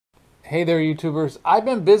Hey there, YouTubers. I've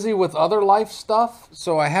been busy with other life stuff,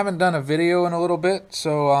 so I haven't done a video in a little bit.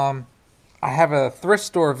 So I have a thrift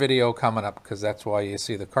store video coming up because that's why you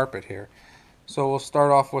see the carpet here. So we'll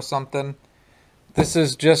start off with something. This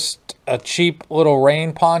is just a cheap little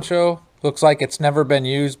rain poncho. Looks like it's never been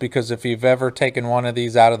used because if you've ever taken one of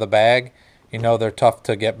these out of the bag, you know they're tough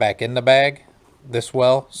to get back in the bag this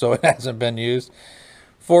well, so it hasn't been used.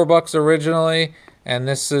 $4 originally. And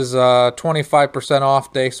this is 25%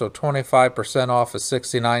 off day, so 25% off is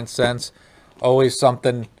 69 cents. Always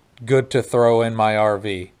something good to throw in my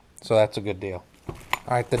RV, so that's a good deal. All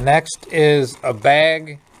right, the next is a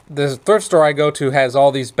bag. The thrift store I go to has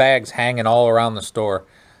all these bags hanging all around the store.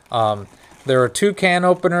 There are 2 can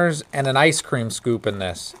openers and an ice cream scoop in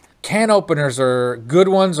this. Can openers are good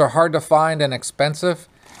ones, are hard to find and expensive.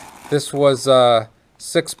 This was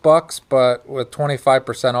 $6, but with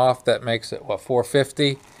 25% off, that makes it, what,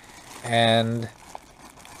 $4.50. And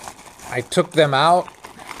I took them out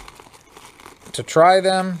to try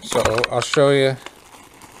them, so I'll show you.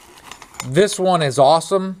 This one is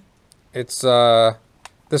awesome. It's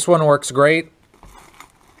this one works great.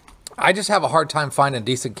 I just have a hard time finding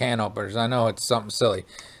decent can openers. I know it's something silly.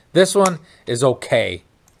 This one is okay.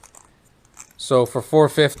 So for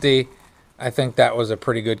 $4.50, I think that was a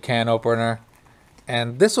pretty good can opener.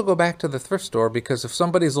 And this will go back to the thrift store because if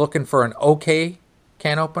somebody's looking for an okay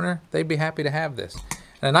can opener, they'd be happy to have this.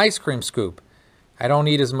 And an ice cream scoop. I don't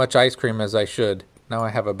eat as much ice cream as I should. Now I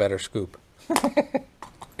have a better scoop.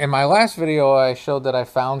 In my last video, I showed that I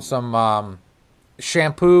found some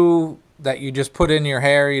shampoo that you just put in your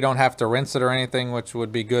hair. You don't have to rinse it or anything, which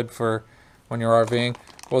would be good for when you're RVing.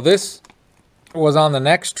 Well, this was on the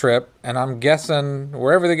next trip, and I'm guessing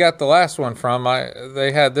wherever they got the last one from,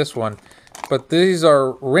 they had this one. But these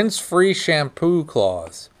are rinse-free shampoo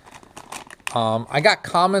cloths. I got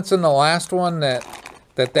comments in the last one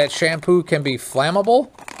that shampoo can be flammable.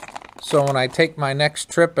 So when I take my next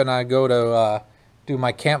trip and I go to do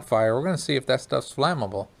my campfire, we're going to see if that stuff's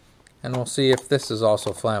flammable. And we'll see if this is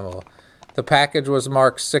also flammable. The package was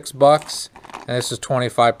marked $6, and this is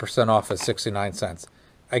 25% off at 69 cents.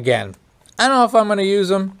 Again, I don't know if I'm going to use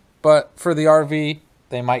them, but for the RV,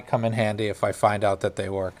 they might come in handy if I find out that they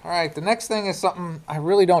work. All right, the next thing is something I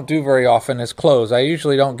really don't do very often is clothes. I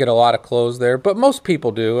usually don't get a lot of clothes there, but most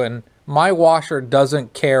people do. And my washer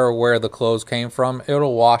doesn't care where the clothes came from.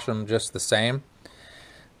 It'll wash them just the same.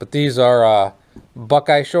 But these are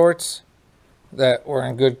Buckeye shorts that were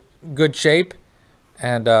in good shape.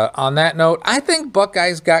 And on that note, I think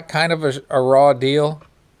Buckeyes got kind of a raw deal.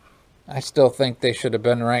 I still think they should have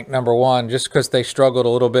been ranked #1 just because they struggled a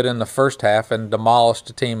little bit in the first half and demolished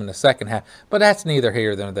the team in the second half. But that's neither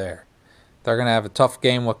here nor there. They're going to have a tough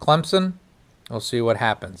game with Clemson. We'll see what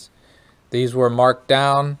happens. These were marked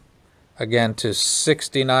down, again, to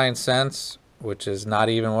 69 cents, which is not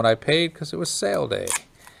even what I paid because it was sale day.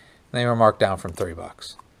 They were marked down from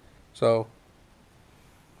 $3. So,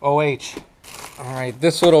 OH. All right,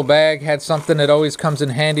 this little bag had something that always comes in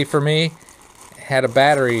handy for me. It had a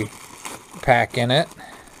battery pack in it.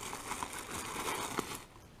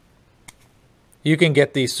 You can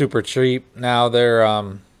get these super cheap now. They're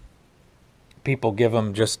people give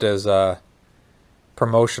them just as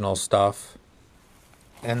promotional stuff.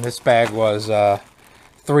 And this bag was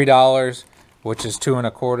 $3, which is 2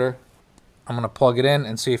 1/4. I'm gonna plug it in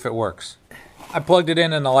and see if it works. I plugged it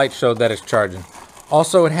in and the light showed that it's charging.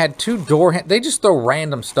 Also, it had 2 door handles. They just throw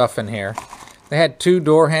random stuff in here. They had 2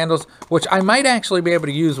 door handles, which I might actually be able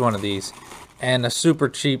to use one of these, and a super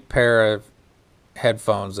cheap pair of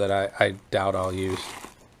headphones that I doubt I'll use.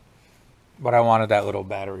 But I wanted that little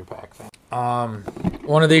battery pack thing.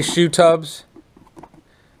 One of these shoe tubs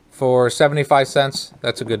for 75 cents.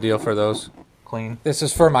 That's a good deal for those. Clean. This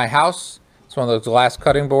is for my house. It's one of those glass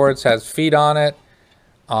cutting boards. Has feet on it.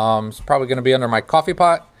 It's probably going to be under my coffee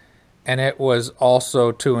pot. And it was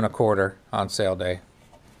also 2 1/4 on sale day.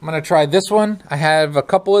 I'm going to try this one. I have a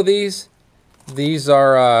couple of these. These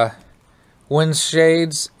are wind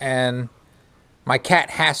shades, and my cat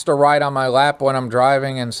has to ride on my lap when I'm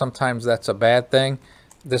driving, and sometimes that's a bad thing.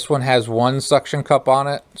 This one has 1 suction cup on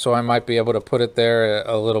it, so I might be able to put it there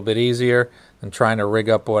a little bit easier than trying to rig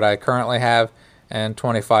up what I currently have, and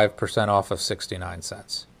 25% off of 69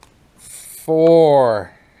 cents. For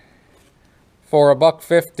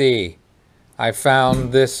 $1.50. I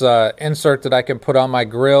found this insert that I can put on my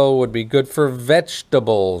grill, would be good for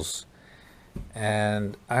vegetables.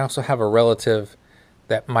 And I also have a relative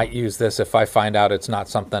that might use this if I find out it's not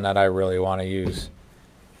something that I really want to use.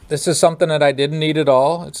 This is something that I didn't need at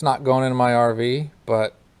all. It's not going in my RV,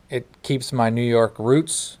 but it keeps my New York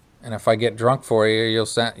roots And if I get drunk for you,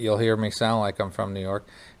 you'll hear me sound like I'm from New York.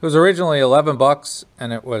 It was originally 11 bucks,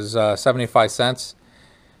 and it was 75 cents.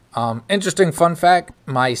 Interesting fun fact,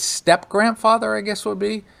 my step-grandfather, I guess would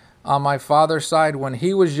be, on my father's side, when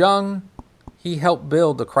he was young, he helped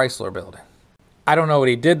build the Chrysler building. I don't know what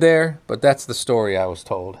he did there, but that's the story I was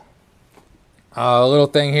told. A little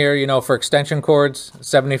thing here, you know, for extension cords,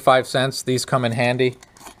 75 cents. These come in handy.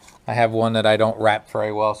 I have one that I don't wrap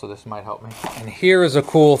very well, so this might help me. And here is a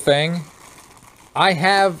cool thing. I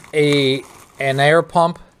have an air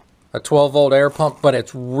pump, a 12-volt air pump, but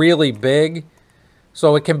it's really big,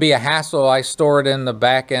 so it can be a hassle. I store it in the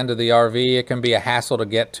back end of the RV. It can be a hassle to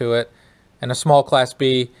get to it. In a small Class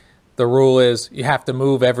B, the rule is you have to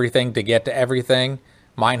move everything to get to everything.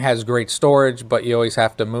 Mine has great storage, but you always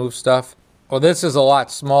have to move stuff. Well, this is a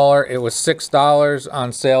lot smaller. It was $6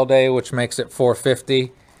 on sale day, which makes it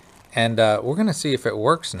 $4.50. And we're going to see if it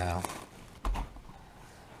works now.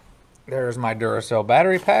 There's my Duracell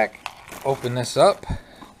battery pack. Open this up.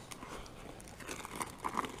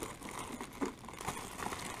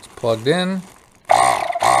 It's plugged in.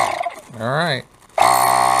 All right.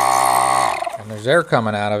 And there's air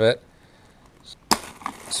coming out of it.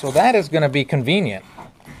 So that is going to be convenient.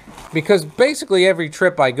 Because basically every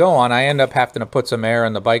trip I go on, I end up having to put some air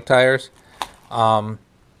in the bike tires.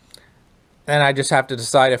 And I just have to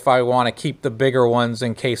decide if I want to keep the bigger ones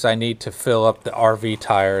in case I need to fill up the RV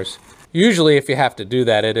tires. Usually if you have to do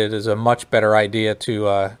that, it is a much better idea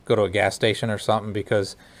to go to a gas station or something,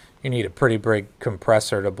 because you need a pretty big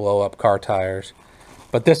compressor to blow up car tires.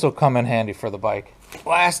 But this will come in handy for the bike.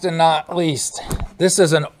 Last and not least, this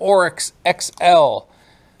is an Oryx XL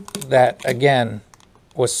that, again,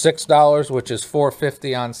 was $6, which is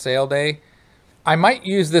 $4.50 on sale day. I might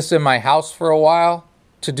use this in my house for a while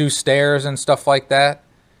to do stairs and stuff like that,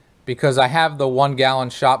 because I have the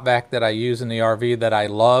 1-gallon shop vac that I use in the RV that I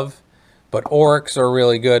love, but Oryx are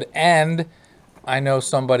really good, and I know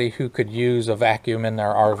somebody who could use a vacuum in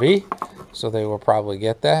their RV, so they will probably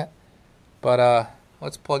get that. But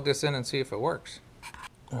let's plug this in and see if it works.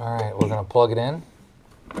 All right, we're gonna plug it in.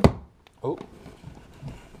 Oh,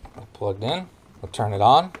 plugged in. We'll turn it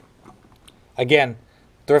on. Again,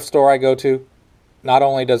 thrift store I go to, not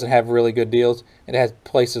only does it have really good deals, it has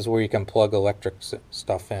places where you can plug electric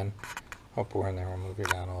stuff in. Hope we're in there. We'll move you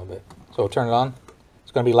down a little bit. So we'll turn it on.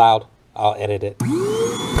 It's going to be loud. I'll edit it.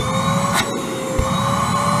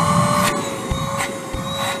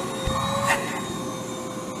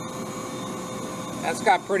 That's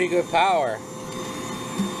got pretty good power.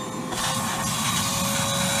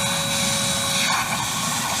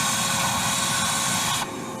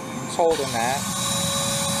 It's holding that.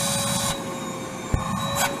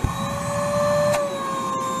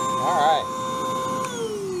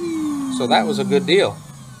 So that was a good deal.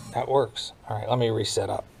 That works. All right, let me reset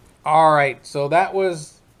up. All right, so that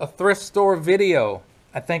was a thrift store video.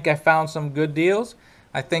 I think I found some good deals.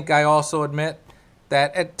 I think I also admit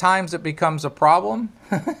that at times it becomes a problem.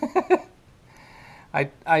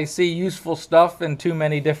 I see useful stuff in too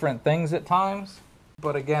many different things at times.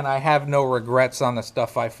 But again, I have no regrets on the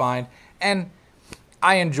stuff I find. And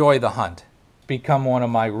I enjoy the hunt. Become one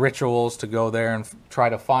of my rituals to go there and try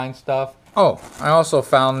to find stuff. Oh, I also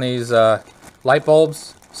found these light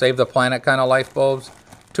bulbs, Save the Planet kind of light bulbs.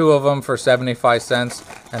 2 of them for 75 cents,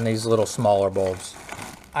 and these little smaller bulbs.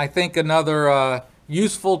 I think another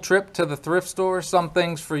useful trip to the thrift store, some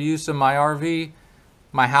things for use in my RV,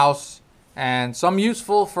 my house, and some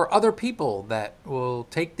useful for other people that will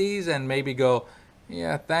take these and maybe go,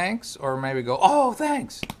 yeah, thanks, or maybe go, oh,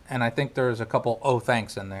 thanks. And I think there's a couple oh,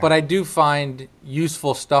 thanks in there. But I do find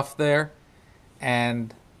useful stuff there,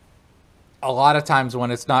 and a lot of times when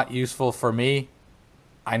it's not useful for me,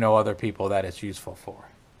 I know other people that it's useful for.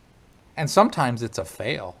 And sometimes it's a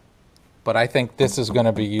fail, but I think this is going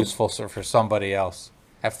to be useful for somebody else.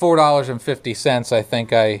 At $4.50, I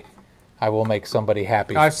think I will make somebody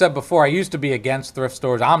happy. I've said before, I used to be against thrift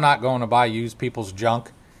stores. I'm not going to buy used people's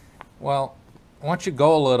junk. Well, once you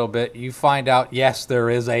go a little bit, you find out, yes, there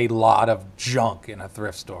is a lot of junk in a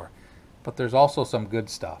thrift store, but there's also some good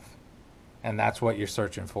stuff. And that's what you're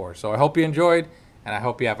searching for. So I hope you enjoyed, and I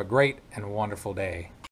hope you have a great and wonderful day.